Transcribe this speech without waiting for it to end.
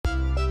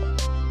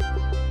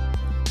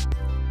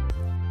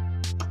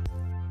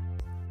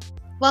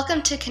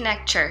Welcome to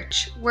Connect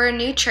Church. We're a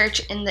new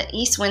church in the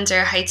East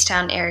Windsor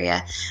Heightstown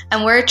area,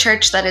 and we're a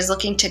church that is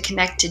looking to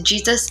connect to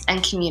Jesus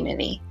and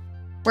community.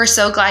 We're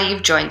so glad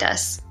you've joined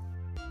us.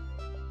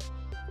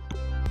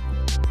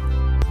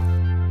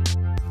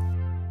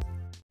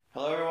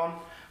 Hello everyone,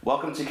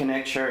 welcome to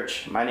Connect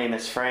Church. My name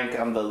is Frank,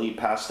 I'm the lead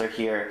pastor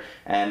here,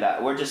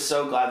 and we're just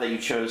so glad that you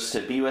chose to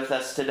be with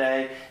us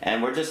today,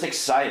 and we're just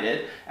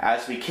excited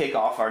as we kick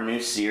off our new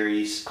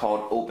series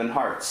called Open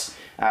Hearts.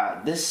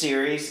 This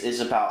series is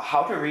about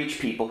how to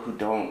reach people who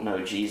don't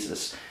know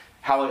Jesus,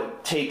 how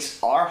it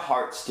takes our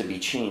hearts to be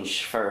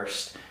changed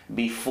first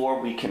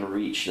before we can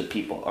reach the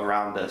people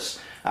around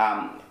us.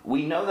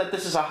 We know that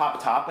this is a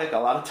hot topic. A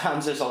lot of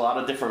times there's a lot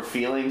of different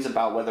feelings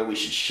about whether we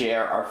should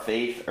share our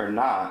faith or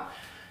not.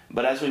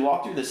 But as we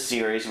walk through this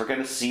series, we're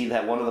going to see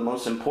that one of the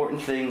most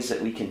important things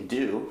that we can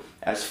do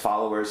as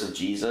followers of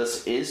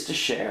Jesus is to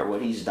share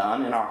what he's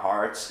done in our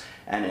hearts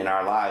and in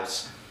our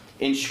lives.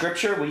 In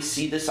Scripture, we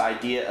see this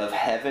idea of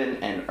heaven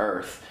and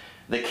earth.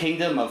 The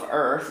kingdom of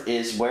earth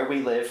is where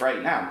we live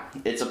right now.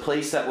 It's a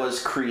place that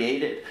was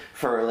created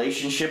for a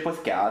relationship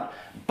with God,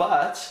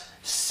 but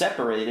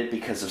separated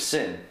because of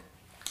sin.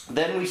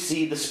 Then we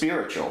see the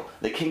spiritual,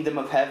 the kingdom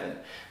of heaven.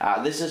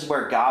 This is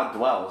where God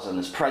dwells and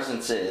his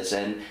presence is,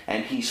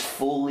 and he's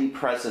fully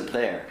present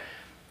there.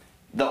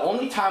 The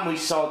only time we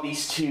saw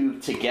these two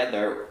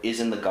together is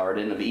in the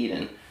Garden of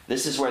Eden.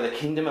 This is where the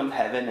kingdom of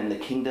heaven and the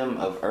kingdom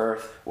of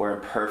earth were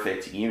in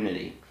perfect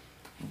unity.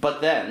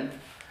 But then,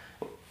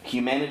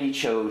 humanity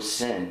chose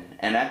sin,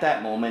 and at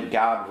that moment,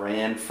 God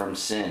ran from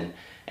sin.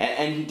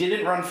 And he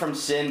didn't run from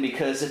sin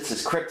because it's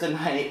his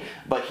kryptonite,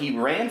 but he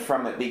ran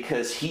from it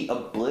because he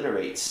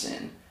obliterates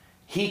sin.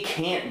 He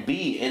can't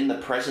be in the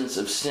presence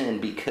of sin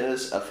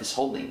because of his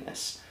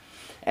holiness.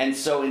 And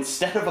so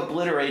instead of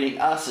obliterating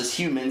us as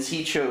humans,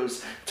 he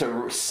chose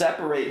to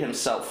separate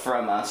himself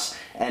from us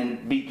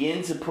and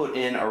begin to put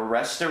in a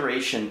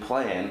restoration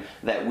plan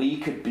that we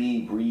could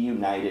be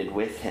reunited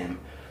with him.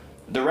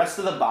 The rest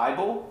of the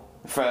Bible,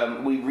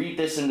 we read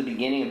this in the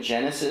beginning of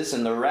Genesis,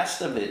 and the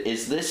rest of it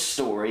is this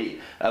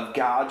story of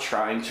God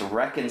trying to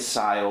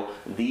reconcile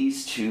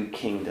these two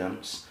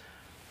kingdoms.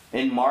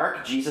 In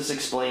Mark, Jesus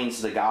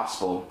explains the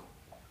gospel,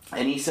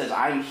 and he says,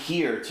 I'm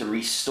here to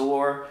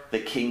restore the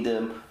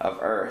kingdom of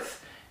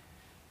earth.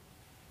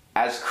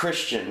 As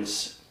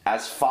Christians,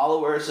 as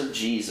followers of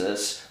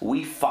Jesus,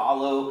 we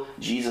follow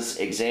Jesus'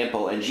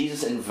 example, and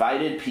Jesus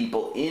invited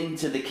people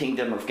into the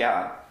kingdom of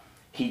God.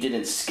 He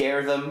didn't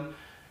scare them.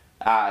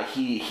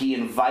 He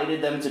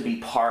invited them to be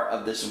part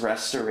of this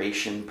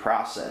restoration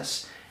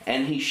process.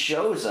 And he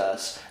shows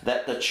us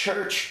that the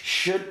church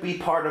should be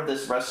part of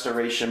this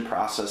restoration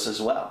process as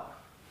well.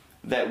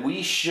 That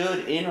we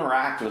should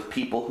interact with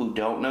people who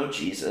don't know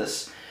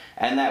Jesus,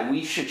 and that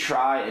we should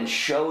try and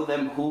show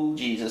them who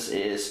Jesus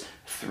is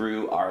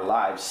through our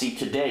lives. See,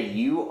 today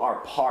you are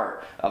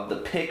part of the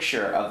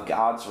picture of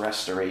God's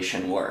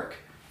restoration work.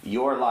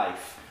 Your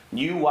life.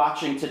 You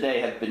watching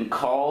today have been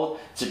called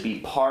to be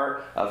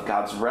part of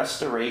God's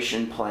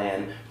restoration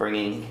plan,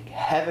 bringing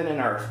heaven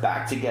and earth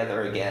back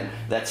together again.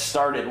 That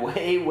started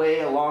way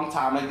a long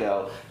time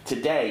ago.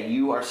 Today,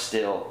 you are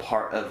still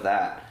part of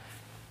that.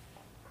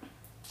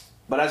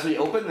 But as we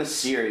open this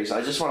series,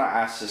 I just want to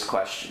ask this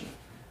question.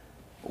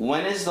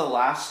 When is the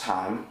last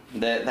time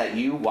that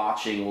you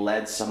watching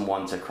led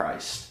someone to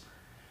Christ?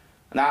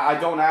 Now, I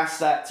don't ask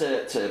that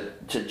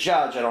to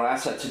judge. I don't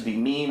ask that to be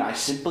mean. I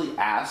simply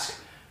ask,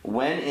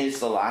 when is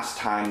the last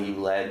time you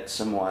led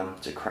someone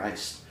to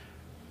Christ?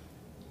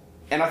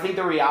 And I think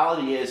the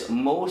reality is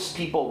most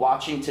people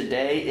watching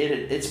today,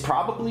 it's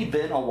probably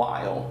been a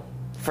while.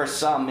 For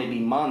some, maybe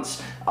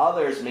months.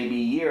 Others, maybe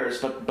years.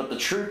 But the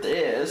truth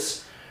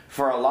is,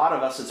 for a lot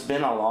of us, it's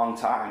been a long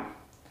time.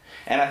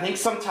 And I think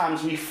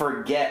sometimes we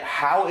forget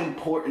how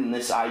important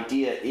this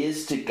idea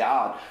is to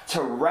God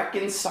to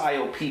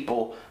reconcile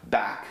people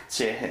back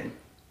to him.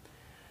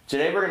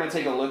 Today we're going to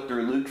take a look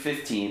through Luke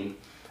 15.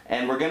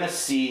 And we're going to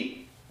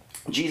see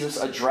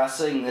Jesus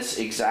addressing this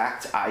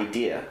exact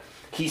idea.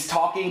 He's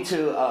talking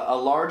to a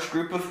large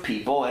group of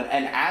people,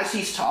 and as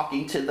he's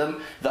talking to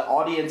them, the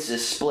audience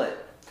is split.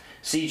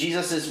 See,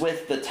 Jesus is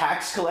with the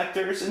tax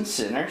collectors and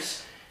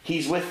sinners.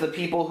 He's with the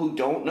people who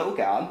don't know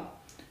God,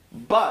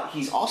 but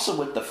he's also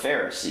with the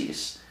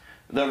Pharisees,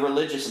 the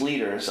religious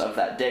leaders of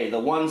that day, the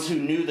ones who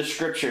knew the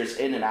scriptures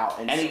in and out.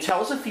 And he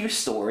tells a few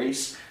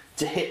stories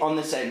to hit on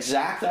this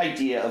exact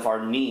idea of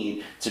our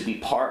need to be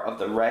part of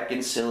the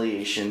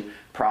reconciliation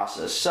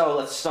process. So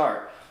let's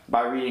start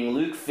by reading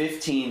Luke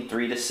 15,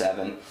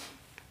 3-7.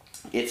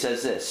 It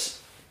says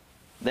this,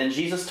 Then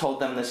Jesus told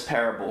them this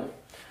parable.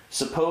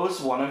 Suppose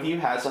one of you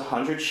has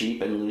 100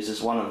 sheep and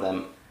loses one of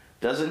them.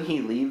 Doesn't he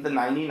leave the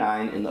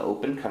 99 in the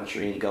open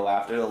country and go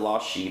after the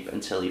lost sheep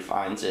until he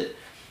finds it?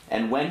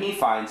 And when he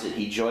finds it,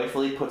 he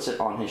joyfully puts it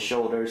on his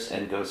shoulders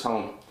and goes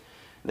home.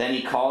 Then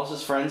he calls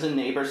his friends and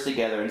neighbors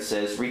together and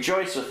says,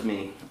 Rejoice with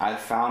me, I've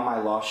found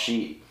my lost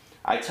sheep.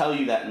 I tell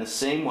you that in the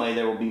same way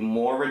there will be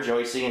more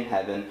rejoicing in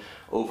heaven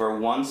over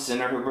one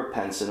sinner who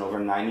repents than over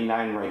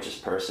 99 righteous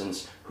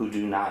persons who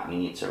do not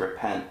need to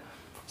repent.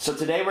 So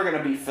today we're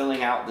going to be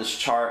filling out this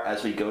chart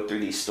as we go through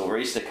these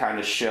stories to kind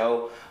of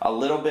show a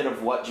little bit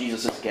of what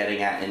Jesus is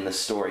getting at in the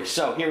story.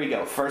 So here we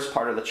go. First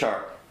part of the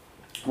chart.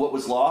 What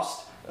was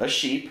lost? A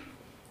sheep.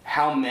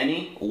 How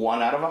many?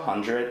 1 out of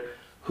 100.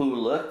 Who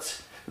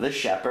looked? The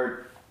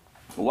shepherd.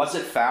 Was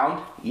it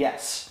found?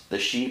 Yes, the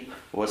sheep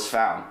was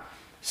found.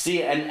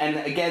 See, and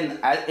again,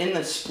 in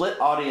the split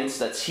audience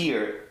that's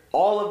here,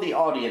 all of the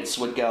audience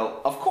would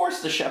go, of course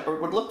the shepherd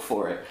would look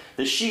for it.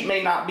 The sheep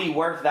may not be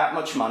worth that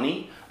much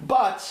money,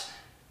 but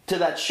to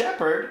that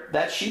shepherd,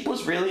 that sheep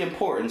was really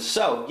important.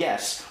 So,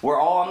 yes, we're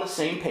all on the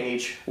same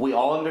page. We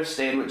all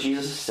understand what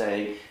Jesus is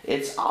saying.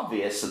 It's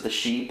obvious that the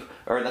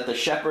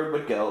shepherd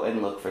would go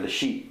and look for the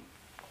sheep.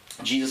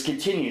 Jesus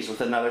continues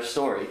with another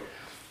story.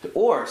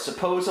 Or,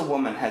 suppose a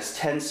woman has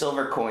 10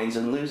 silver coins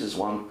and loses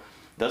one.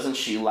 Doesn't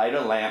she light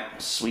a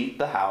lamp, sweep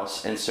the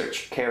house, and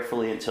search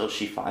carefully until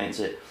she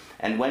finds it?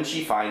 And when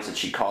she finds it,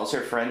 she calls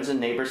her friends and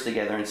neighbors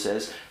together and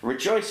says,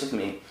 "Rejoice with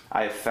me,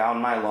 I have found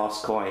my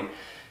lost coin."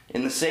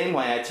 In the same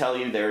way, I tell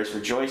you, there is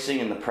rejoicing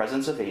in the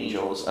presence of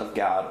angels of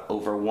God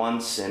over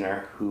one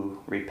sinner who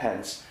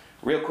repents.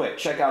 Real quick,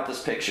 check out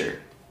this picture.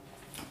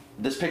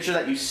 This picture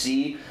that you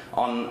see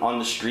on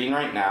the screen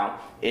right now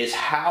is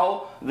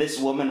how this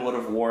woman would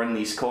have worn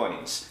these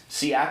coins.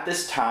 See, at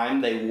this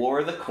time, they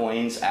wore the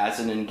coins as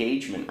an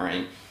engagement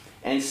ring.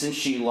 And since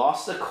she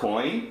lost the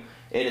coin,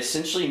 it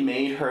essentially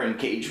made her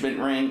engagement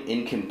ring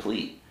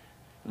incomplete.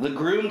 The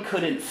groom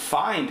couldn't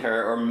find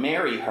her or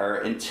marry her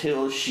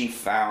until she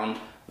found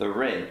the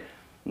ring.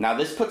 Now,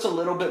 this puts a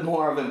little bit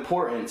more of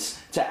importance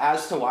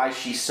as to why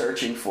she's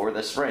searching for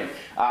this ring.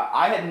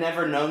 I had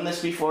never known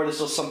this before.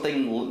 This was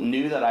something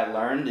new that I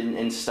learned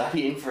in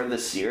studying for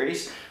this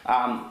series.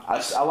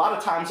 A lot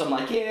of times I'm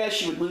like, yeah,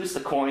 she would lose the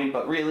coin,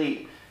 but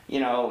really,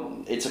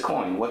 it's a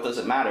coin. What does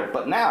it matter?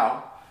 But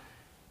now,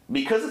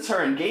 because it's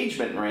her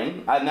engagement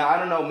ring, now I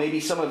don't know, maybe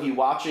some of you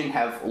watching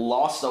have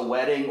lost a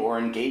wedding or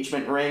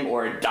engagement ring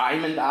or a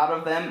diamond out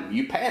of them,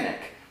 you panic.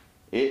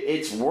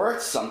 It's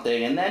worth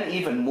something, and then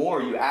even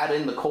more, you add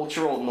in the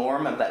cultural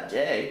norm of that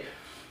day,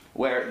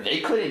 where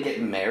they couldn't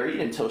get married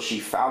until she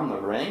found the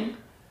ring.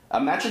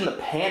 Imagine the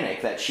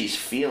panic that she's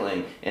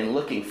feeling in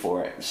looking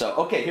for it. So,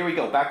 okay, here we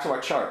go, back to our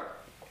chart.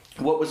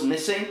 What was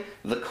missing?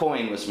 The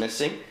coin was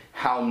missing.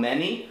 How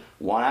many?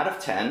 1 out of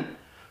 10.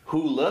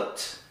 Who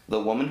looked? The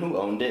woman who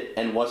owned it.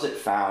 And was it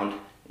found?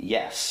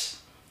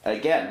 Yes.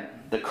 Again,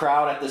 the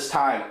crowd at this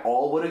time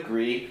all would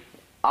agree,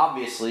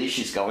 obviously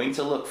she's going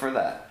to look for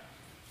that.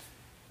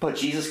 But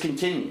Jesus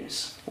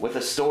continues with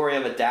a story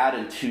of a dad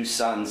and 2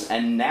 sons,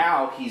 and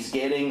now he's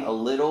getting a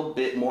little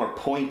bit more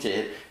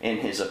pointed in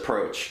his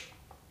approach.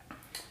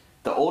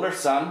 The older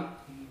son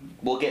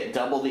will get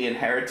double the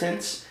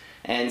inheritance,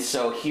 and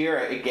so here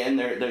again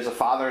there's a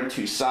father and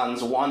 2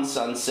 sons. One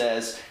son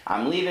says,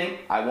 "I'm leaving,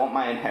 I want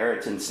my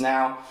inheritance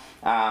now.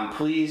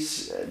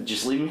 Please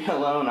just leave me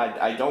alone.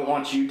 I don't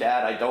want you,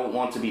 Dad. I don't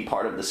want to be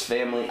part of this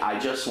family. I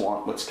just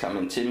want what's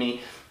coming to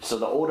me." So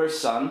the older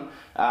son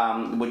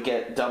would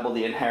get double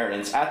the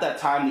inheritance. At that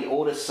time, the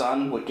oldest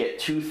son would get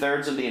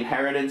 2/3 of the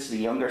inheritance. The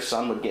younger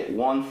son would get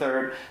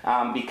 1/3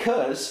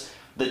 because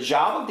the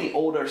job of the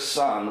older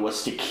son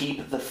was to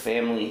keep the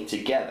family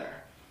together.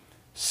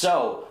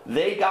 So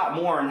they got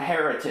more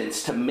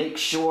inheritance to make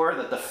sure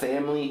that the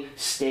family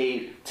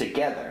stayed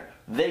together.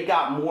 They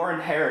got more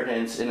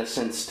inheritance, in a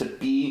sense, to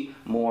be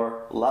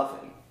more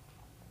loving.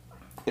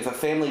 If a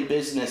family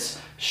business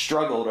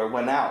struggled or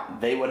went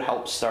out, they would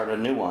help start a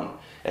new one.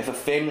 If a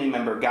family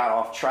member got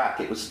off track,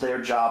 it was their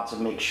job to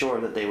make sure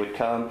that they would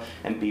come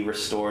and be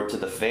restored to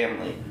the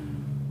family.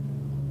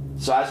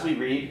 So as we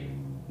read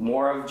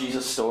more of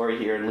Jesus' story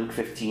here in Luke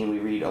 15, we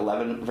read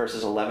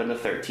verses 11 to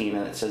 13,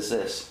 and it says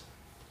this.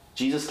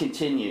 Jesus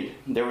continued,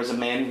 "There was a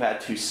man who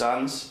had 2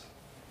 sons.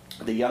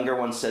 The younger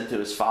one said to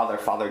his father,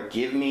 'Father,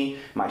 give me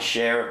my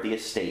share of the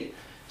estate.'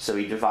 So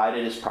he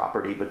divided his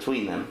property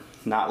between them.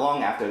 Not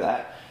long after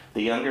that,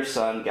 the younger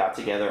son got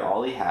together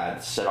all he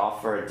had, set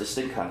off for a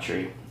distant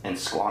country, and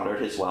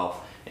squandered his wealth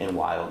in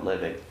wild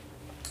living."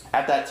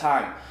 At that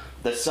time,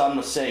 the son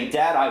was saying,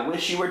 "Dad, I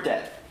wish you were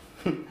dead.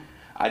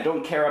 I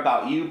don't care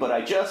about you, but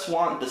I just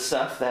want the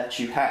stuff that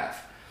you have."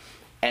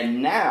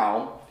 And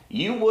now,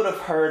 you would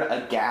have heard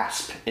a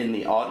gasp in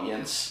the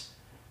audience.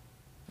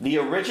 The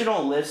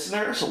original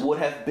listeners would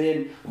have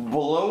been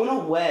blown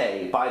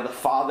away by the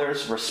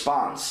father's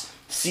response.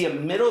 See, a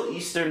Middle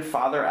Eastern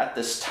father at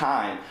this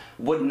time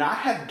would not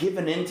have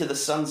given in to the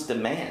son's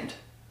demand.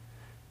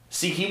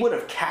 See, he would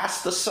have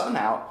cast the son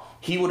out,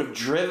 he would have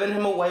driven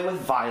him away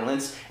with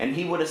violence, and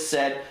he would have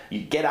said,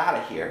 "You get out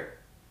of here.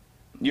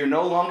 You're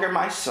no longer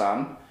my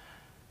son.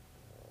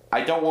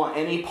 I don't want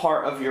any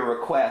part of your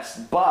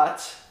request."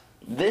 But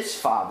this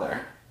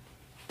father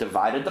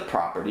divided the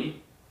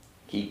property,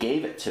 he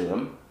gave it to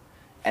him,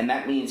 and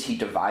that means he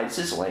divides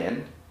his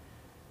land.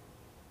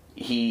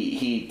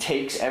 He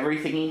takes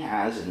everything he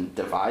has and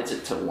divides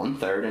it to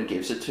 1/3 and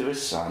gives it to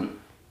his son.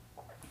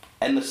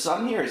 And the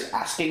son here is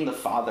asking the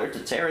father to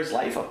tear his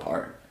life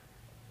apart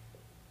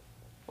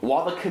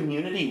while the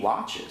community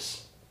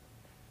watches.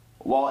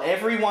 While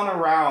everyone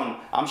around,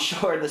 I'm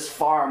sure this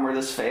farm where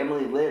this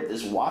family lived,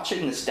 is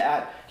watching this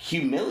dad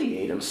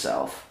humiliate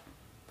himself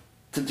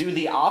to do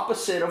the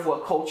opposite of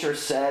what culture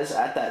says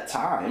at that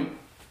time,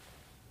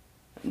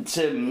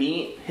 to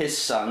meet his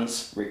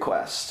son's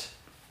request.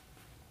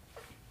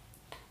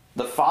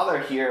 The father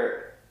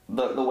here,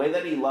 the way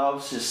that he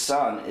loves his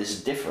son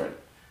is different.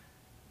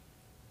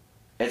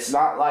 It's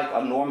not like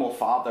a normal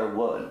father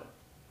would.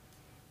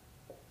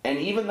 And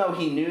even though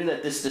he knew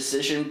that this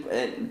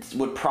decision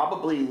would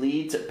probably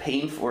lead to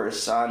pain for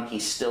his son, he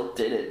still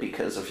did it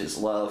because of his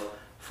love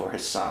for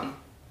his son.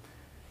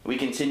 We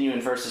continue in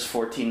verses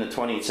 14 to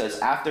 20. It says,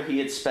 "After he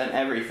had spent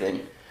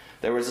everything,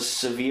 there was a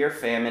severe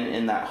famine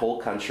in that whole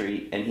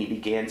country, and he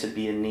began to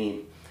be in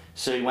need.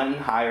 So he went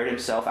and hired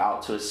himself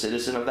out to a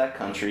citizen of that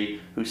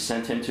country, who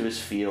sent him to his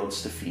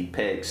fields to feed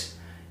pigs.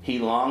 He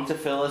longed to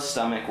fill his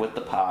stomach with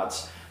the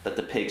pods that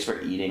the pigs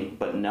were eating,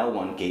 but no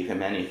one gave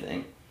him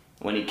anything.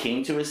 When he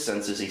came to his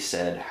senses, he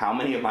said, 'How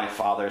many of my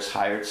father's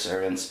hired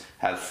servants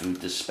have food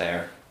to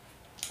spare?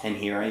 And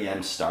here I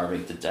am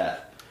starving to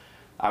death.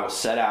 I will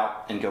set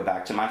out and go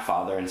back to my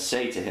father and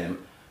say to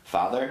him,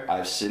 Father, I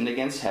have sinned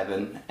against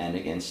heaven and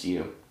against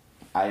you.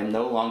 I am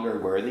no longer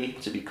worthy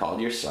to be called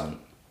your son.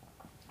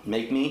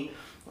 Make me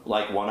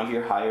like one of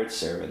your hired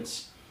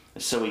servants.'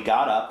 So he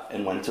got up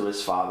and went to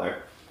his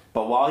father.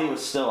 But while he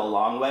was still a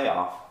long way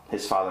off,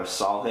 his father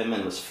saw him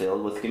and was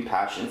filled with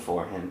compassion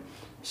for him.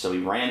 So he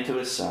ran to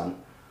his son,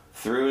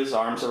 threw his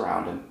arms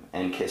around him,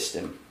 and kissed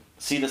him.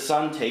 See, the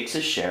son takes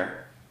his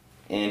share,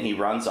 and he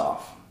runs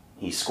off.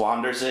 He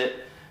squanders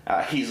it.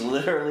 He's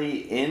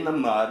literally in the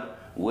mud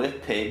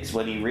with pigs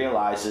when he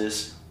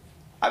realizes,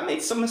 I've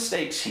made some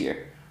mistakes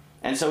here.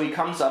 And so he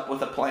comes up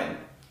with a plan.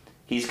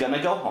 He's going to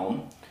go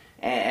home.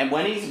 And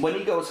when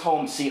he goes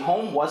home, see,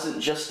 home wasn't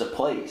just a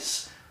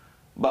place,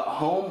 but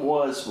home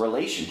was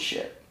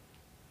relationship.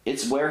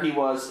 It's where he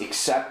was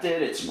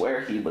accepted. It's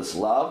where he was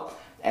loved.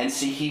 And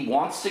see, he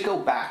wants to go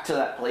back to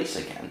that place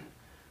again,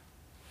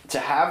 to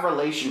have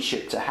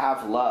relationship, to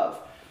have love.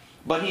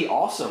 But he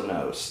also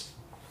knows,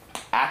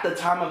 at the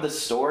time of the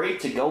story,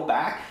 to go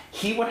back,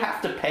 he would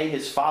have to pay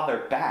his father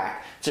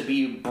back to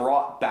be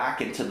brought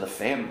back into the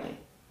family.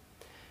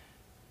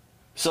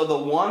 So the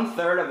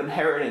 1/3 of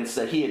inheritance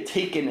that he had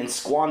taken and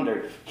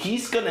squandered,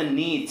 he's going to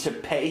need to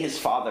pay his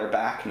father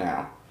back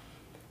now.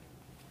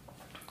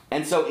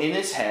 And so in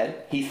his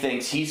head, he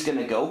thinks he's going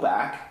to go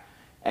back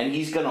and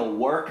he's going to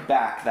work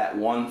back that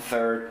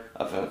 1/3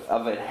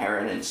 of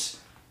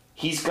inheritance.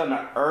 He's going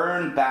to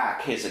earn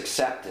back his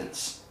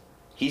acceptance.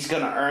 He's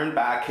going to earn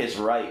back his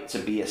right to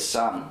be a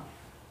son.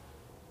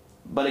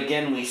 But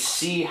again, we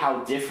see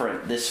how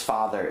different this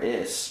father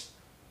is.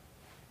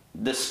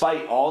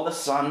 Despite all the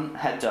son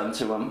had done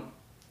to him,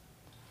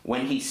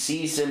 when he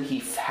sees him, he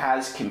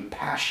has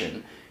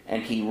compassion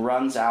and he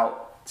runs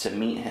out to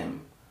meet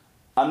him.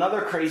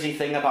 Another crazy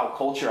thing about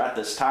culture at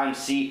this time,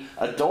 see,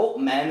 adult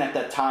men at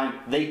that time,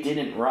 they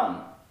didn't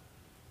run.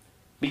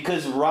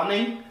 Because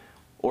running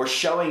or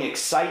showing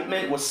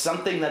excitement was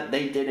something that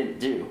they didn't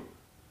do.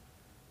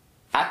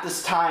 At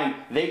this time,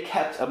 they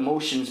kept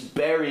emotions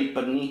buried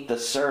beneath the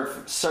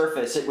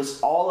surface. It was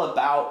all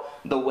about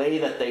the way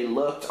that they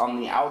looked on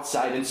the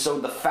outside. And so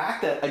the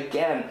fact that,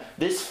 again,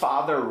 this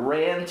father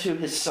ran to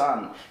his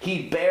son,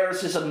 he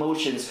bears his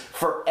emotions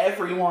for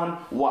everyone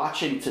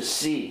watching to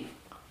see,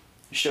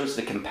 shows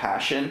the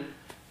compassion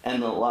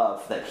and the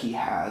love that he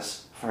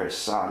has for his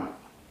son.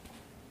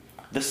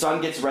 The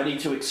son gets ready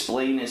to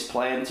explain his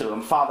plan to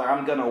him. Father,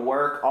 I'm going to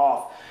work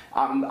off.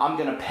 I'm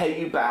going to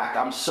pay you back.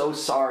 I'm so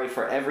sorry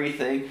for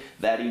everything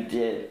that he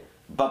did.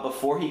 But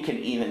before he can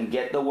even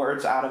get the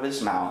words out of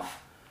his mouth,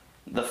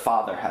 the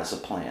father has a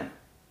plan.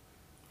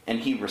 And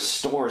he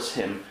restores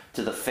him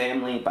to the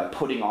family by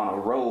putting on a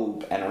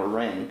robe and a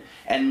ring.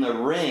 And the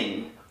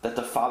ring that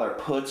the father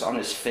puts on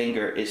his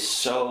finger is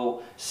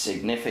so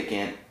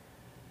significant.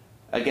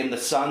 Again, the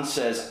son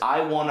says,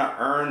 I want to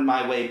earn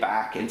my way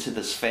back into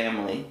this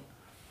family.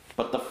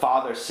 But the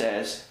father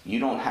says, you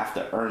don't have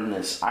to earn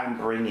this. I'm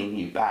bringing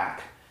you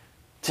back.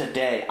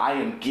 Today, I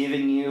am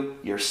giving you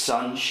your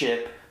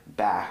sonship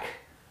back.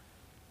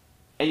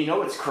 And you know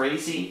what's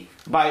crazy?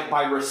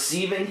 By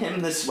receiving him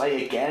this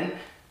way again,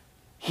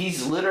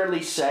 he's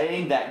literally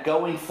saying that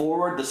going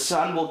forward, the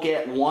son will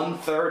get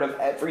 1/3 of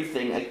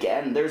everything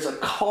again. There's a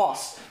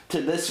cost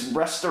to this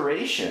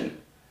restoration.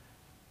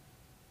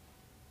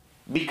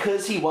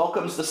 Because he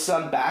welcomes the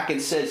son back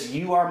and says,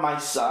 you are my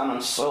son,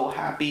 I'm so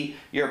happy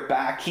you're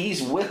back.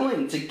 He's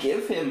willing to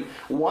give him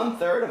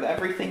 1/3 of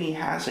everything he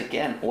has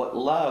again. What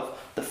love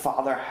the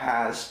father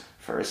has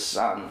for his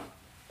son.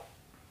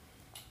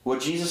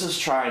 What Jesus is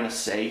trying to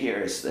say here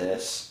is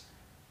this: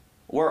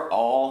 we're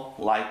all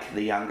like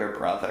the younger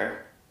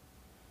brother.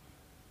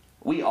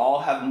 We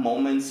all have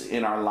moments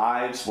in our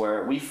lives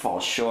where we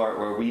fall short,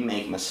 where we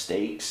make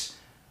mistakes.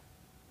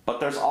 But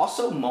there's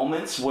also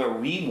moments where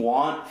we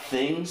want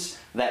things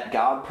that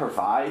God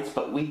provides,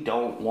 but we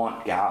don't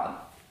want God.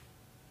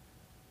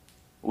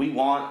 We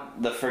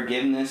want the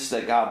forgiveness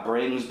that God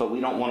brings, but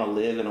we don't want to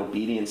live in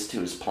obedience to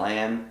his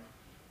plan.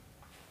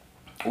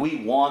 We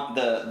want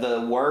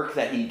the work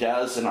that he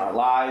does in our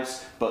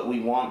lives, but we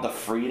want the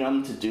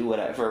freedom to do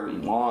whatever we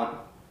want.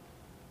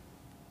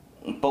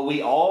 But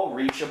we all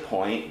reach a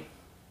point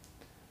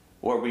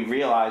where we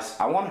realize,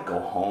 I want to go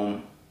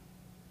home.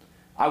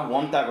 I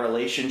want that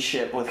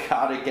relationship with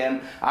God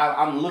again.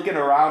 I'm looking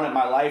around at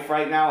my life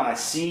right now and I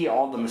see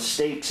all the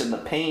mistakes and the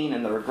pain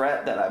and the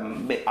regret that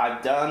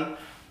I've done.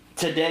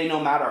 Today, no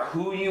matter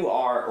who you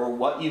are or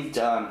what you've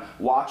done,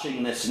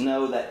 watching this,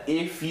 know that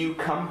if you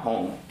come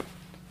home,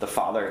 the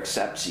Father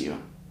accepts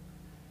you.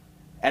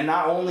 And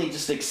not only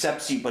just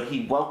accepts you, but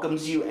he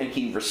welcomes you and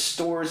he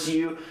restores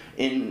you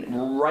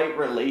in right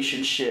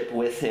relationship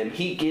with him.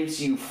 He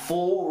gives you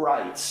full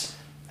rights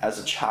as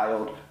a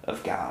child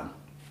of God.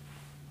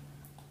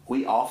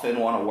 We often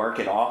want to work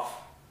it off.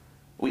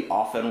 We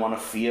often want to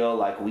feel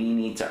like we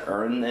need to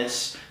earn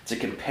this, to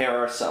compare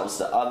ourselves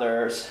to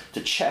others,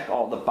 to check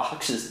all the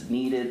boxes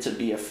needed to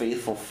be a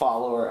faithful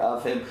follower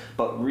of him.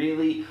 But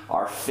really,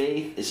 our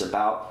faith is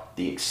about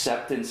the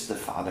acceptance the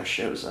Father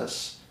shows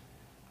us.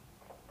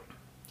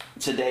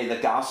 Today, the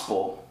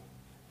gospel,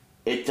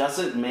 it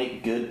doesn't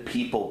make good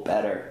people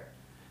better.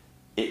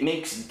 It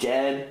makes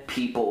dead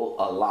people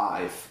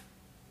alive.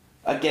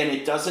 Again,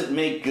 it doesn't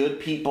make good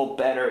people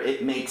better.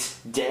 It makes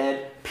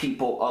dead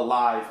people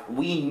alive.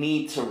 We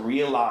need to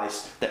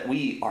realize that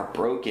we are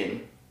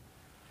broken.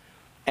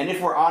 And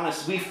if we're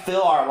honest, we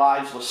fill our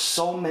lives with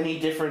so many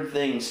different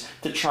things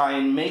to try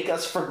and make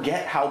us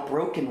forget how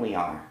broken we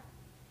are.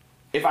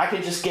 If I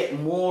could just get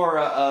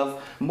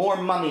more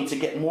money to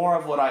get more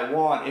of what I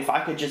want, if I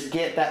could just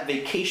get that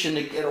vacation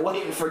to get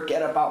away and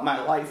forget about my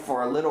life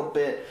for a little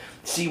bit.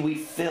 See, we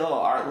fill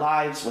our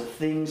lives with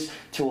things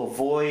to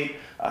avoid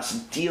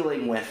us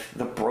dealing with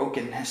the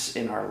brokenness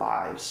in our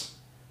lives.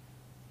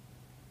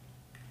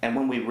 And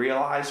when we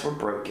realize we're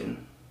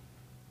broken,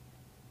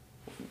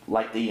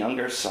 like the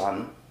younger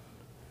son,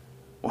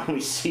 when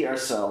we see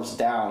ourselves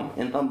down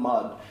in the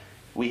mud,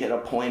 we hit a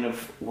point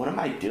of, what am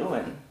I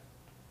doing?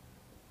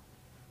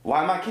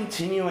 Why am I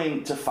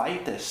continuing to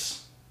fight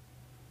this?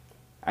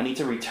 I need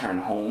to return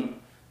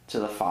home to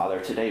the Father.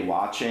 Today,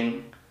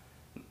 watching,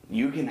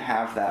 you can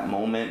have that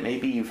moment.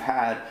 Maybe you've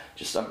had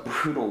just a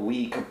brutal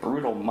week, a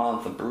brutal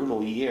month, a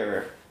brutal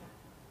year.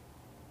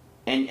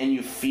 And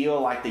you feel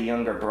like the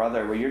younger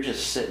brother where you're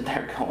just sitting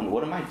there going,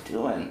 what am I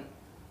doing?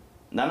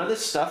 None of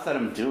this stuff that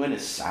I'm doing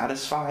is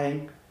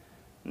satisfying.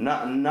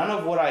 None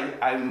of what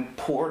I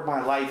poured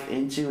my life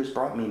into has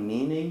brought me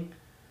meaning.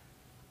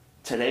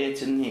 Today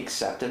it's in the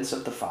acceptance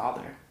of the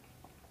Father.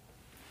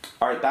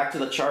 All right, back to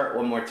the chart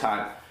one more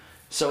time.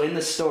 So in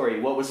the story,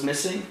 what was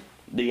missing?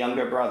 The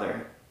younger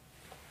brother.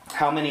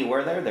 How many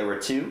were there? There were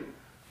 2.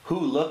 Who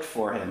looked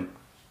for him?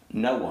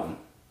 No one.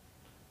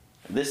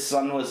 This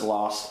son was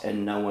lost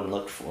and no one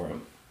looked for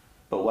him.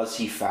 But was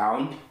he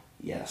found?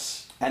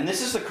 Yes. And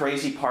this is the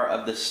crazy part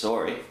of this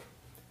story.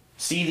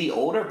 See, the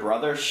older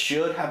brother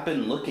should have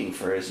been looking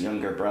for his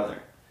younger brother.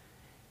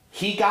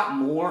 He got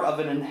more of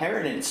an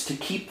inheritance to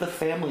keep the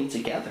family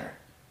together.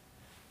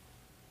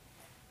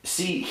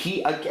 See,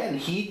 he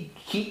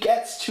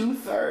gets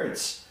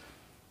 2/3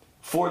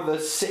 for the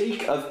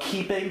sake of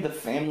keeping the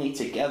family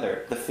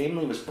together. The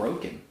family was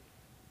broken.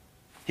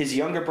 His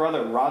younger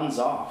brother runs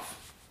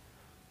off.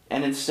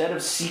 And instead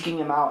of seeking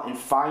him out and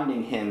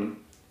finding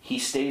him, he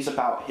stays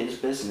about his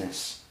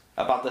business,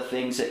 about the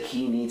things that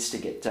he needs to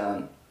get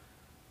done.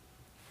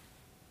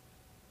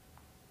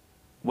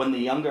 When the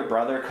younger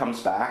brother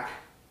comes back,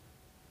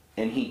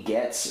 and he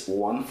gets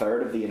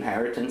 1/3 of the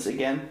inheritance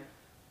again,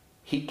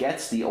 he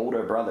gets the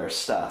older brother's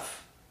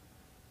stuff.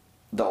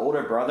 The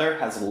older brother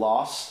has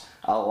lost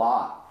a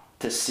lot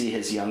to see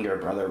his younger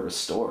brother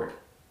restored.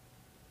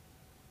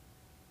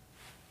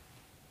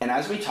 And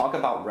as we talk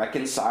about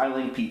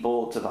reconciling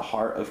people to the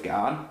heart of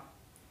God,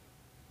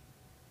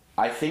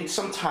 I think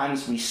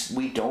sometimes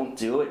we don't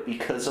do it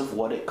because of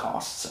what it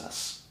costs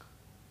us.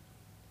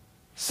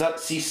 So,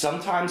 see,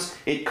 sometimes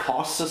it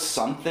costs us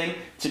something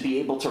to be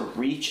able to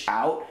reach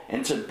out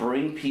and to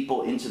bring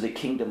people into the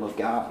kingdom of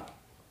God.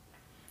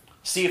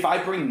 See, if I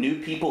bring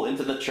new people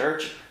into the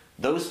church,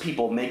 those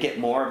people may get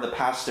more of the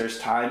pastor's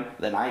time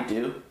than I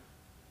do.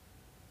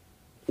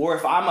 Or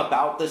if I'm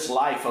about this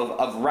life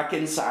of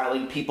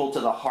reconciling people to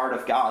the heart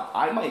of God,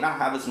 I might not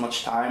have as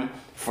much time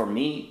for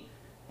me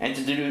and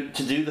to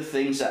do the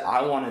things that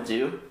I want to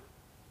do.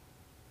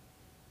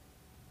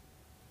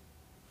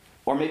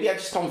 Or maybe I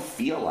just don't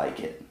feel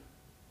like it.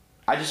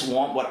 I just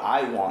want what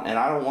I want, and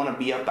I don't want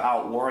to be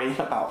about worrying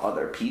about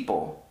other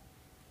people.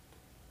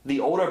 The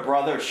older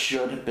brother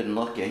should have been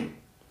looking,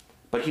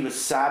 but he was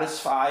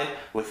satisfied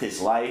with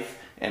his life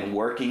and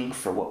working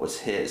for what was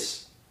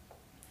his.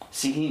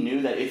 See, he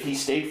knew that if he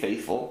stayed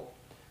faithful,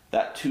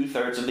 that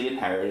 2/3 of the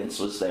inheritance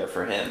was there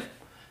for him.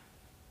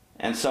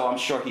 And so I'm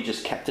sure he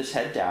just kept his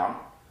head down,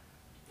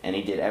 and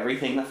he did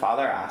everything the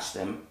Father asked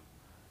him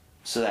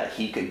so that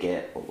he could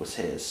get what was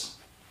his.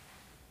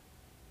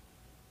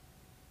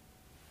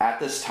 At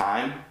this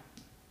time,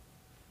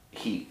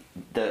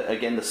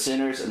 the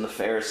sinners and the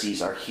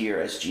Pharisees are here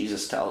as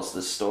Jesus tells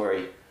this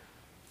story.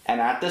 And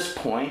at this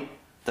point,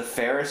 the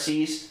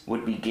Pharisees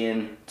would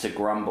begin to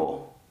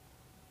grumble.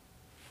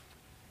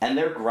 And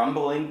they're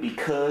grumbling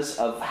because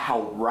of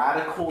how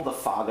radical the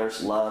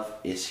Father's love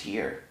is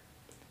here.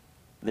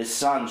 This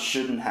son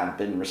shouldn't have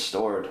been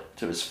restored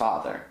to his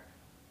father.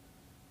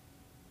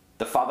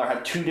 The father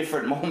had two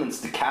different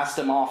moments to cast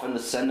him off and to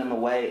send him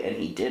away, and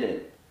he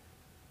didn't.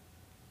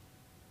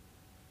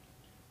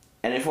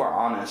 And if we're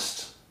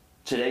honest,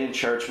 today in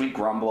church we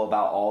grumble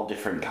about all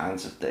different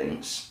kinds of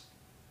things.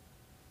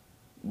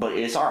 But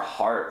is our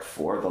heart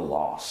for the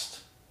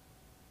lost?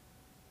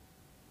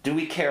 Do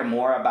we care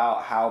more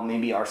about how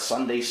maybe our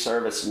Sunday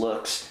service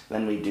looks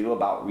than we do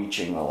about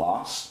reaching the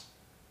lost?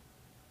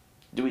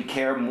 Do we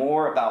care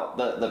more about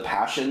the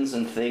passions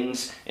and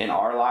things in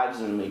our lives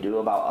than we do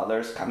about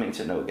others coming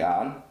to know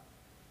God?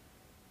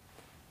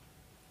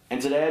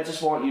 And today I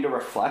just want you to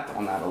reflect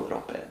on that a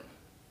little bit.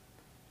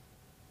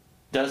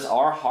 Does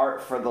our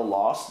heart for the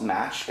lost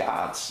match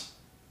God's?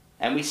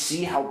 And we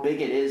see how big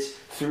it is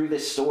through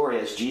this story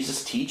as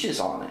Jesus teaches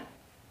on it.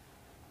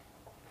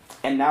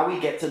 And now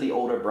we get to the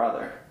older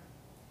brother.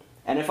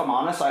 And if I'm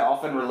honest, I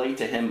often relate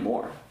to him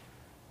more.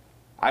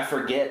 I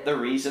forget the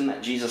reason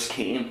that Jesus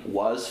came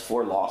was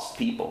for lost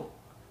people.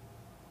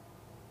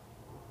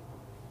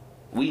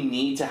 We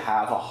need to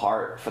have a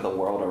heart for the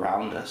world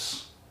around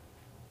us.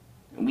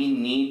 We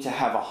need to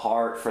have a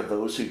heart for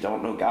those who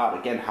don't know God.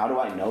 Again, how do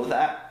I know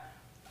that?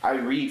 I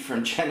read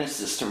from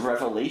Genesis to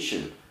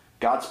Revelation,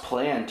 God's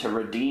plan to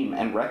redeem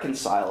and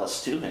reconcile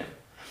us to him.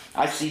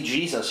 I see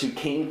Jesus who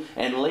came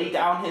and laid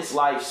down his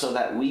life so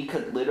that we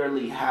could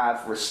literally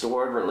have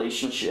restored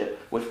relationship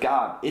with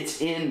God.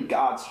 It's in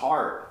God's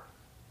heart.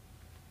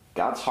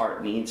 God's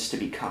heart needs to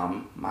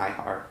become my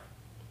heart.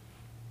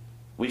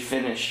 We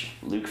finish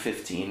Luke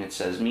 15. It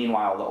says,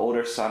 "Meanwhile, the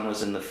older son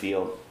was in the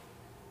field.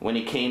 When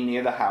he came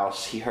near the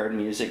house, he heard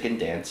music and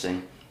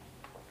dancing.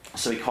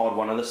 So he called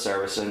one of the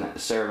servants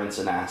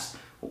and asked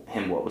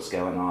him what was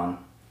going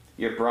on.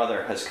 'Your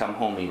brother has come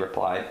home,' he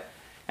replied,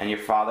 'and your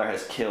father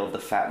has killed the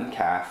fattened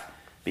calf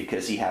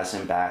because he has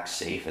him back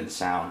safe and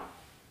sound.'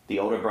 The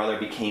older brother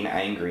became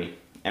angry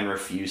and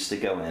refused to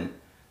go in.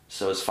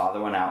 So his father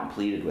went out and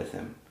pleaded with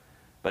him.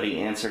 But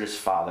he answered his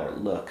father,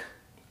 'Look,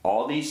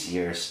 all these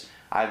years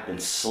I've been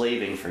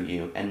slaving for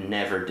you and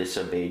never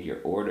disobeyed your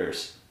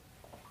orders.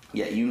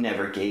 Yet you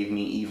never gave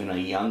me even a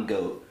young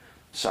goat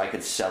so I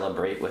could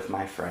celebrate with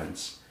my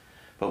friends.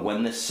 But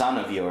when this son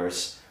of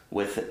yours,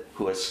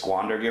 who has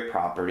squandered your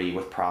property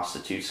with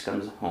prostitutes,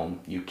 comes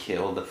home, you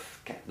kill the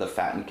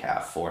fattened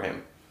calf for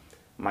him.'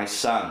 'My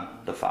son,'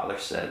 the father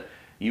said,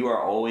 'you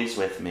are always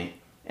with me,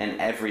 and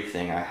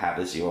everything I have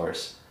is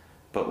yours.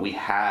 But we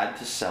had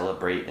to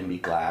celebrate and be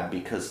glad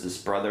because this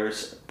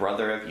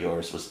brother of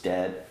yours was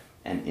dead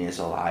and is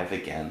alive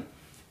again.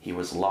 He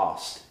was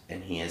lost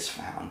and he is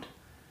found.'"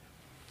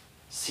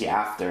 See,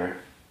 after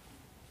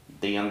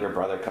the younger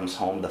brother comes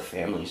home, the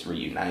family's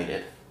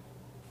reunited.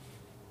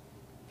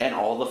 And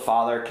all the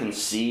father can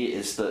see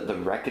is the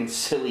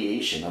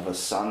reconciliation of a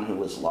son who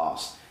was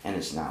lost and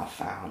is now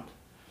found.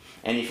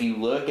 And if you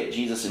look at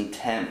Jesus'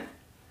 intent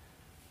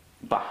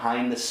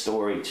behind the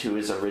story to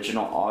his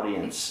original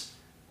audience,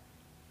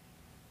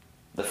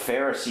 the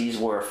Pharisees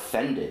were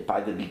offended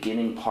by the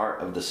beginning part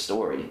of the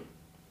story.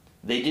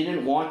 They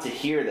didn't want to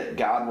hear that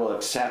God will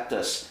accept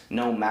us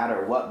no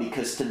matter what,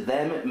 because to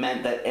them it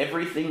meant that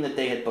everything that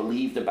they had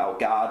believed about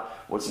God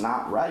was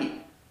not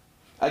right.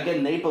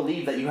 Again, they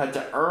believed that you had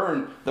to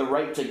earn the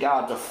right to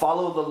God, to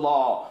follow the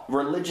law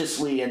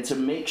religiously, and to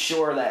make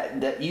sure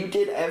that you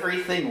did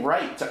everything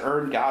right to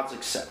earn God's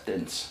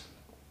acceptance.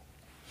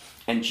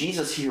 And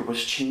Jesus here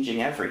was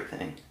changing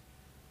everything.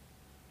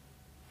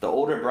 The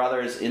older brother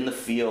is in the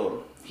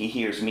field. He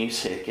hears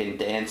music and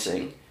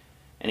dancing,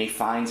 and he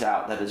finds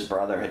out that his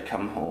brother had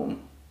come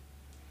home.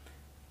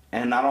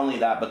 And not only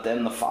that, but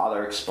then the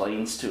father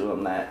explains to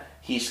him that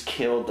he's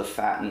killed the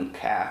fattened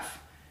calf.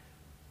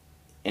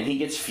 And he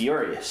gets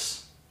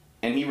furious,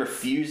 and he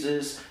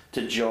refuses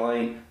to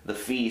join the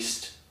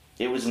feast.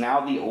 It was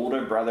now the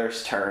older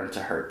brother's turn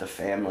to hurt the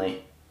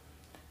family.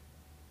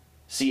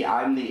 See,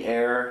 I'm the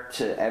heir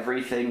to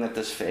everything that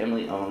this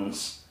family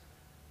owns,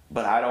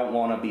 but I don't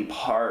want to be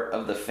part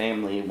of the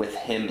family with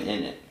him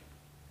in it.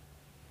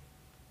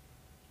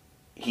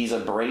 He's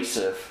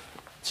abrasive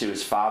to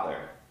his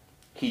father.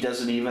 He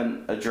doesn't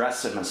even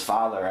address him as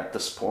father at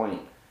this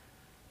point.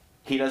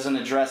 He doesn't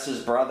address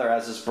his brother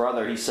as his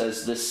brother. He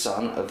says, "This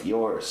son of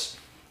yours."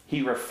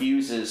 He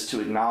refuses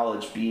to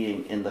acknowledge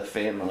being in the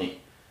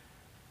family.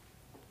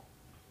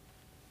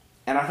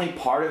 And I think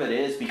part of it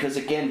is because,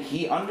 again,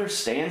 he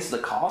understands the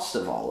cost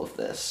of all of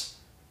this.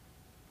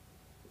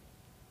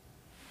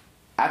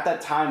 At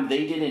that time,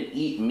 they didn't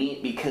eat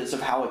meat because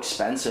of how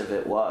expensive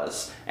it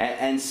was.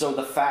 And so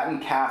the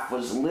fattened calf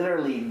was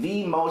literally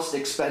the most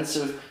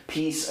expensive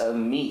piece of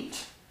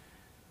meat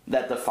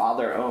that the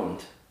father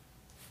owned.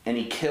 And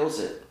he kills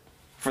it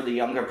for the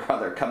younger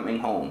brother coming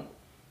home.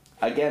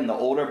 Again, the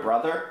older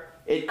brother,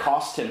 it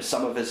cost him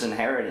some of his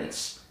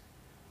inheritance.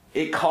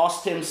 It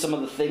cost him some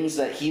of the things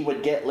that he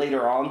would get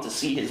later on to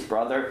see his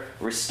brother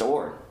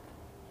restored.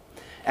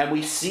 And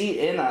we see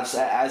in us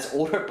as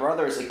older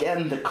brothers,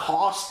 again, the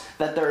cost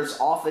that there's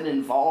often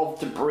involved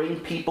to bring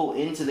people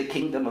into the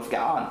kingdom of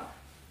God.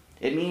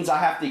 It means I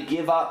have to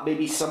give up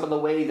maybe some of the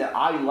way that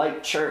I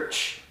like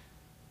church.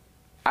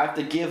 I have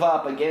to give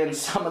up, again,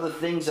 some of the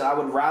things that I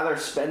would rather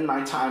spend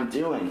my time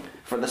doing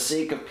for the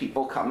sake of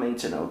people coming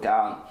to know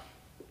God.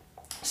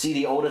 See,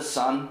 the oldest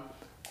son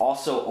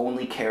also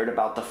only cared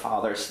about the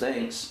father's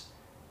things.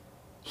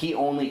 He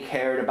only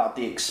cared about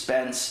the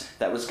expense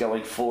that was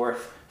going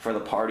forth for the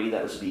party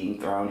that was being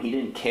thrown. He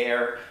didn't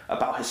care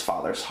about his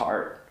father's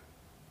heart.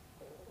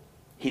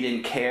 He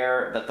didn't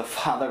care that the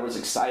father was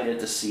excited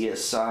to see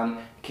his son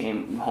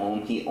came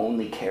home. He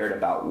only cared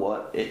about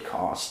what it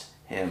cost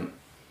him.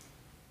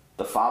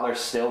 The father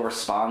still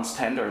responds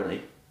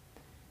tenderly.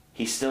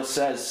 He still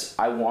says,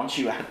 I want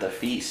you at the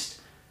feast.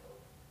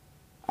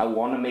 I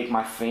want to make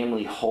my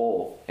family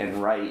whole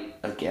and right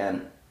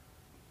again.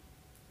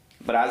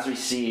 But as we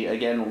see,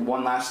 again,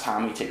 one last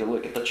time, we take a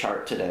look at the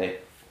chart today.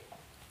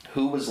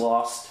 Who was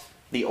lost?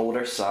 The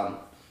older son.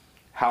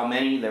 How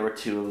many? There were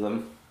two of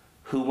them.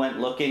 Who went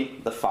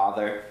looking? The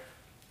father.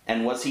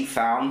 And was he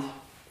found?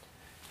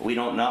 We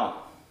don't know.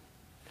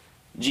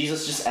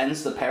 Jesus just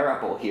ends the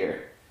parable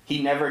here.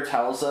 He never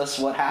tells us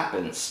what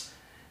happens.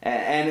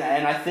 And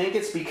I think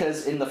it's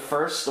because in the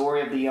first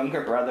story of the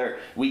younger brother,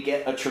 we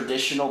get a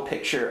traditional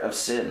picture of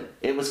sin.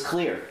 It was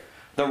clear.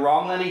 The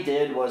wrong that he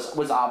did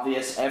was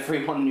obvious.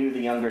 Everyone knew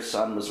the younger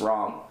son was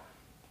wrong.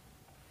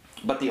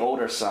 But the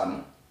older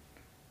son,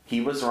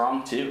 he was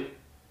wrong too.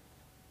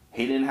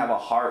 He didn't have a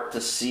heart to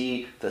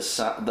see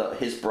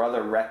his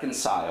brother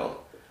reconciled.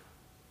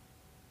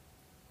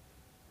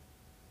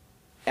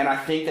 And I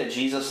think that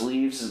Jesus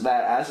leaves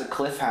that as a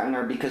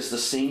cliffhanger because the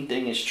same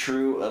thing is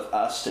true of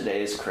us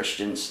today as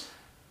Christians.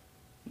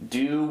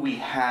 Do we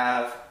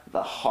have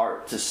the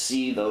heart to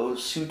see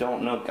those who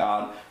don't know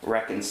God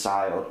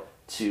reconciled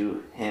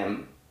to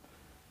him?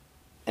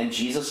 And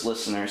Jesus'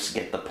 listeners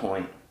get the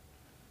point.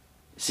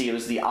 See, it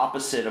was the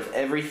opposite of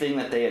everything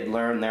that they had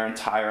learned their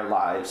entire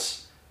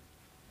lives,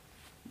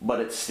 but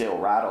it still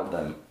rattled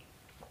them.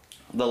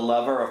 The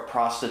lover of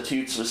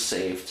prostitutes was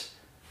saved,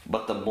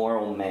 but the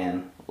moral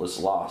man was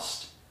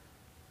lost.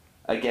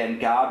 Again,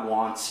 God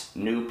wants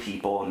new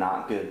people,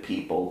 not good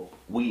people.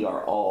 We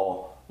are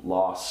all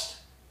lost.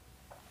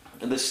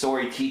 This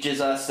story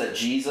teaches us that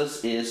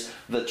Jesus is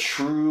the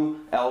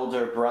true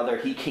elder brother.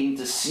 He came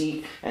to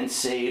seek and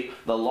save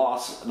the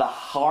lost. The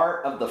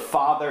heart of the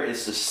Father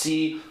is to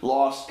see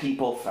lost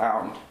people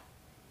found.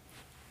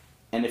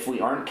 And if we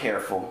aren't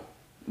careful,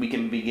 we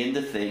can begin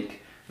to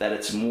think that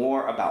it's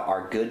more about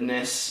our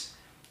goodness.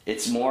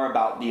 It's more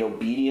about the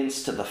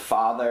obedience to the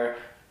Father.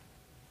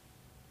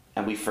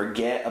 And we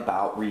forget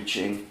about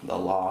reaching the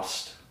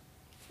lost.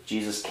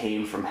 Jesus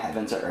came from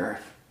heaven to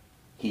earth.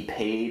 He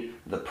paid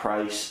the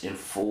price in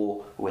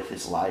full with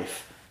his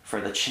life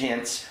for the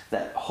chance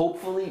that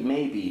hopefully,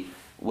 maybe,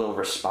 will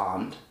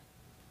respond.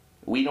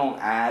 We don't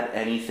add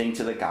anything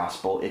to the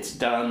gospel. It's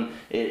done.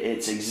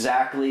 It's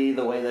exactly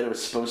the way that it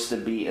was supposed to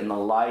be in the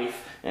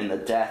life and the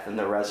death and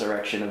the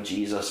resurrection of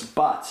Jesus.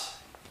 But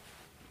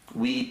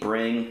we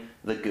bring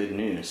the good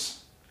news.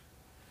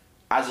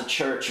 As a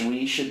church,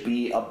 we should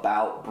be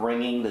about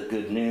bringing the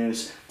good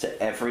news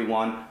to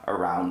everyone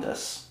around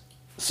us.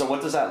 So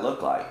what does that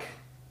look like?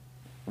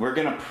 We're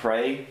going to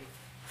pray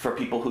for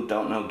people who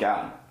don't know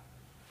God.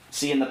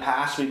 See, in the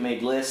past, we've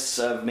made lists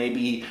of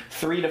maybe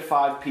 3 to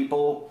 5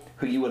 people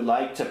who you would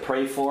like to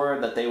pray for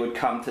that they would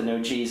come to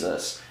know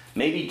Jesus.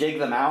 Maybe dig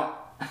them out.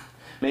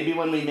 Maybe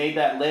when we made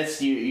that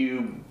list,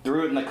 you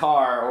threw it in the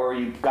car, or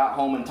you got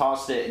home and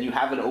tossed it and you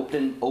haven't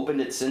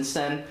opened it since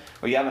then,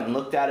 or you haven't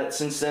looked at it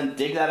since then.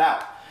 Dig that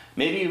out.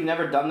 Maybe you've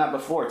never done that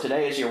before.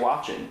 Today, as you're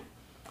watching,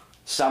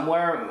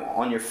 somewhere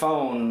on your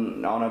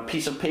phone, on a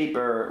piece of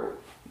paper,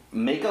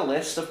 make a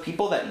list of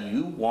people that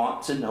you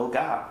want to know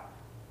God.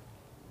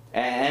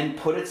 And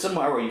put it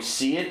somewhere where you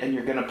see it and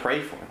you're going to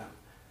pray for them.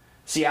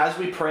 See, as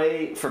we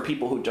pray for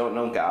people who don't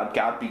know God,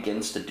 God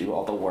begins to do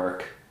all the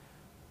work.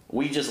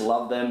 We just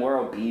love them, we're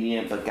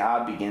obedient, but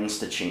God begins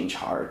to change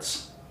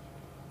hearts.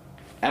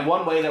 And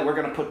one way that we're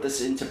going to put this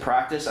into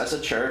practice as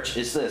a church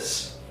is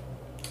this.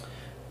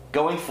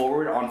 Going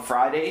forward on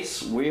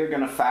Fridays, we're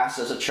going to fast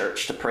as a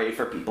church to pray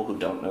for people who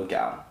don't know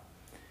God.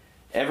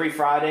 Every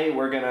Friday,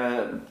 we're going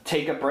to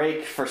take a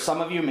break. For some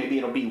of you, maybe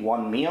it'll be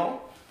one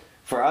meal.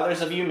 For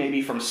others of you,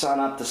 maybe from sun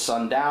up to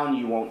sundown,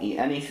 you won't eat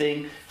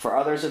anything. For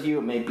others of you,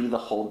 it may be the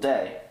whole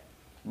day.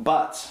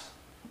 But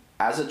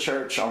as a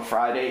church on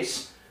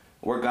Fridays,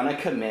 we're going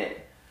to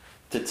commit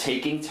to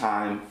taking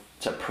time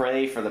to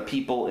pray for the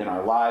people in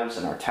our lives,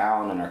 in our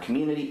town, in our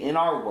community, in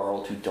our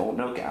world who don't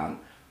know God.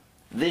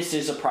 This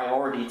is a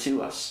priority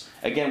to us.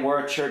 Again,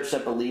 we're a church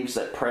that believes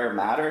that prayer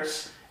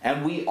matters.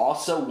 And we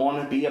also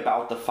want to be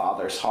about the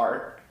Father's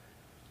heart.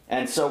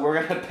 And so we're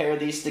going to pair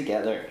these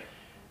together.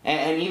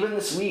 And even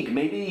this week,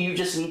 maybe you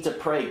just need to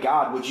pray,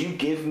 God, would you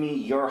give me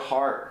your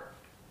heart?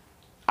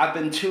 I've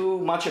been too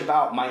much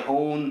about my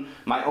own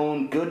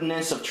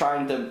goodness of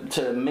trying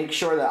to make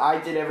sure that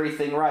I did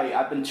everything right.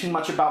 I've been too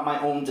much about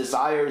my own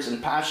desires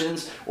and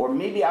passions, or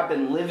maybe I've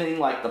been living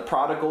like the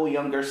prodigal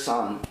younger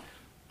son.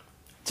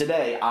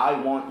 Today, I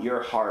want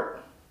your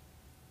heart.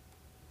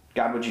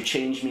 God, would you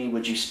change me?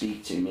 Would you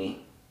speak to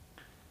me?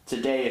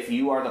 Today, if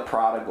you are the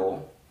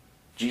prodigal,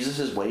 Jesus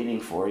is waiting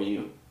for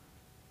you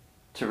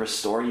to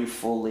restore you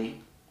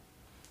fully.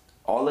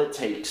 All it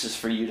takes is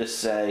for you to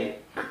say,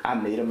 I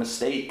made a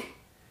mistake.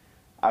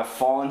 I've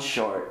fallen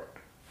short.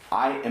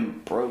 I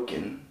am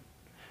broken.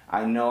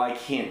 I know I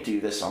can't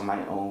do this on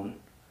my own.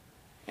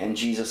 And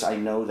Jesus, I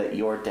know that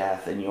your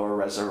death and your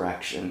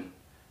resurrection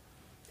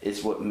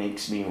is what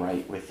makes me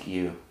right with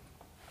you.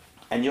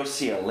 And you'll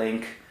see a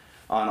link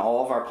on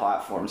all of our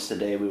platforms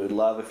today. We would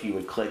love if you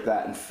would click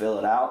that and fill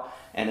it out.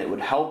 And it would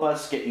help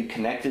us get you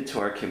connected to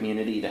our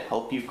community to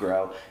help you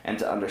grow and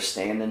to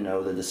understand and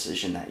know the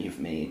decision that you've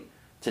made.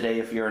 Today,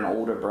 if you're an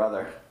older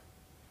brother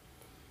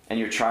and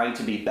you're trying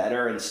to be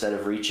better instead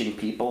of reaching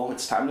people,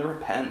 it's time to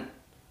repent.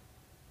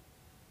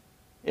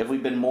 If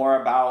we've been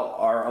more about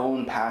our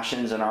own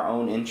passions and our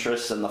own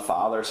interests than the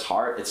Father's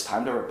heart, it's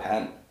time to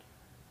repent.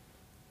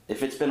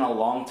 If it's been a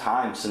long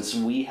time since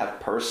we have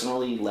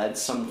personally led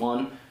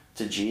someone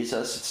to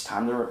Jesus, it's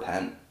time to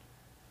repent.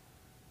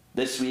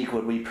 This week,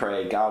 would we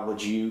pray, God,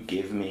 would you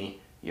give me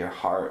your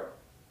heart?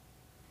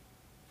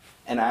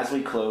 And as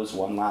we close,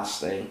 one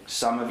last thing.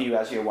 Some of you,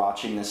 as you're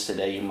watching this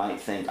today, you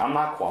might think, I'm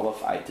not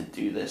qualified to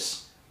do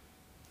this.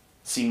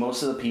 See,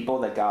 most of the people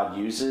that God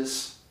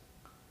uses,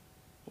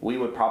 we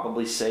would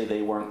probably say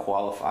they weren't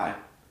qualified.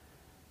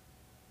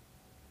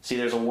 See,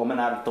 there's a woman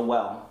out at the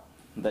well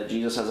that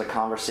Jesus has a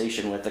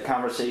conversation with. The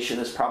conversation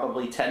is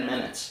probably 10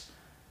 minutes.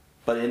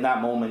 But in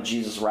that moment,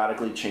 Jesus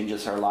radically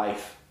changes her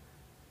life.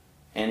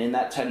 And in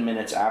that 10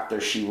 minutes after,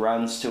 she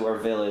runs to her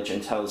village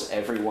and tells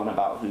everyone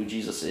about who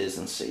Jesus is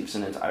and saves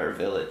an entire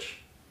village.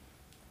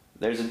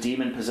 There's a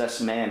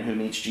demon-possessed man who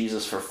meets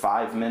Jesus for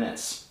 5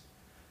 minutes.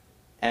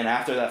 And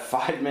after that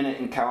 5-minute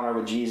encounter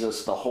with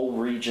Jesus, the whole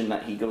region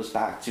that he goes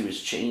back to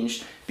is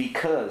changed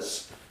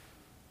because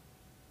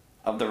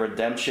of the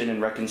redemption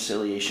and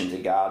reconciliation to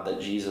God that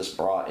Jesus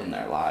brought in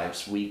their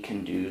lives. We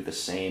can do the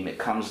same. It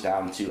comes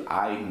down to,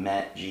 I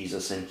met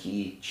Jesus and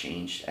he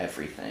changed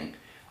everything.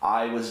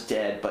 I was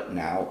dead, but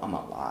now I'm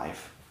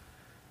alive.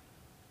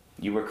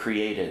 You were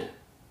created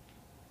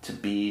to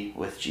be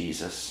with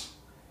Jesus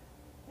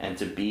and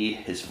to be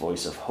his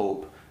voice of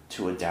hope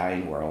to a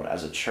dying world.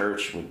 As a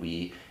church, would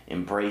we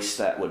embrace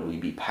that? Would we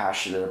be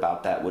passionate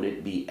about that? Would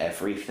it be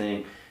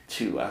everything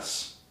to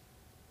us?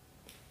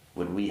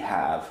 Would we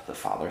have the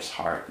Father's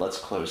heart? Let's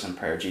close in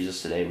prayer.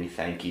 Jesus, today we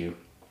thank you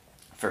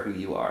for who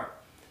you are.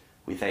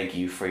 We thank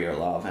you for your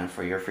love and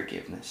for your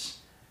forgiveness.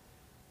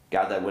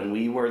 God, that when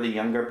we were the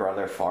younger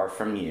brother far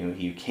from you,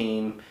 you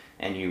came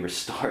and you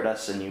restored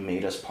us and you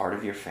made us part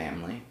of your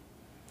family.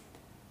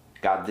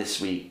 God, this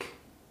week,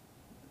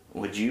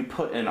 would you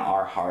put in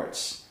our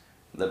hearts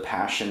the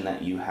passion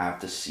that you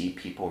have to see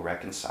people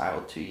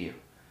reconciled to you?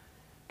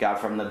 God,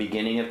 from the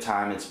beginning of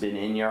time, it's been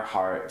in your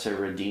heart to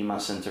redeem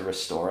us and to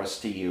restore us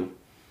to you.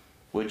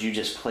 Would you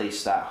just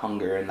place that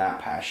hunger and that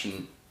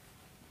passion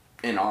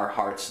in our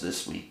hearts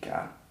this week,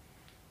 God?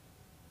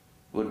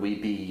 Would we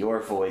be your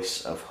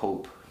voice of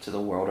hope to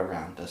the world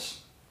around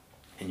us?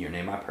 In your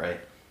name I pray.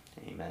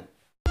 Amen.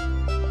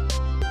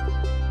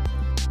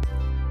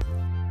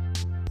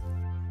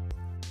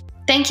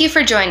 Thank you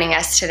for joining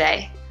us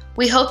today.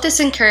 We hope this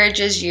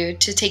encourages you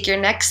to take your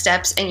next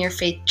steps in your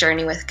faith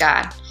journey with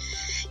God.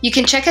 You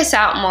can check us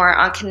out more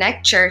on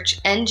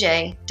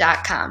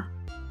connectchurchnj.com.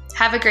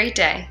 Have a great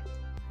day.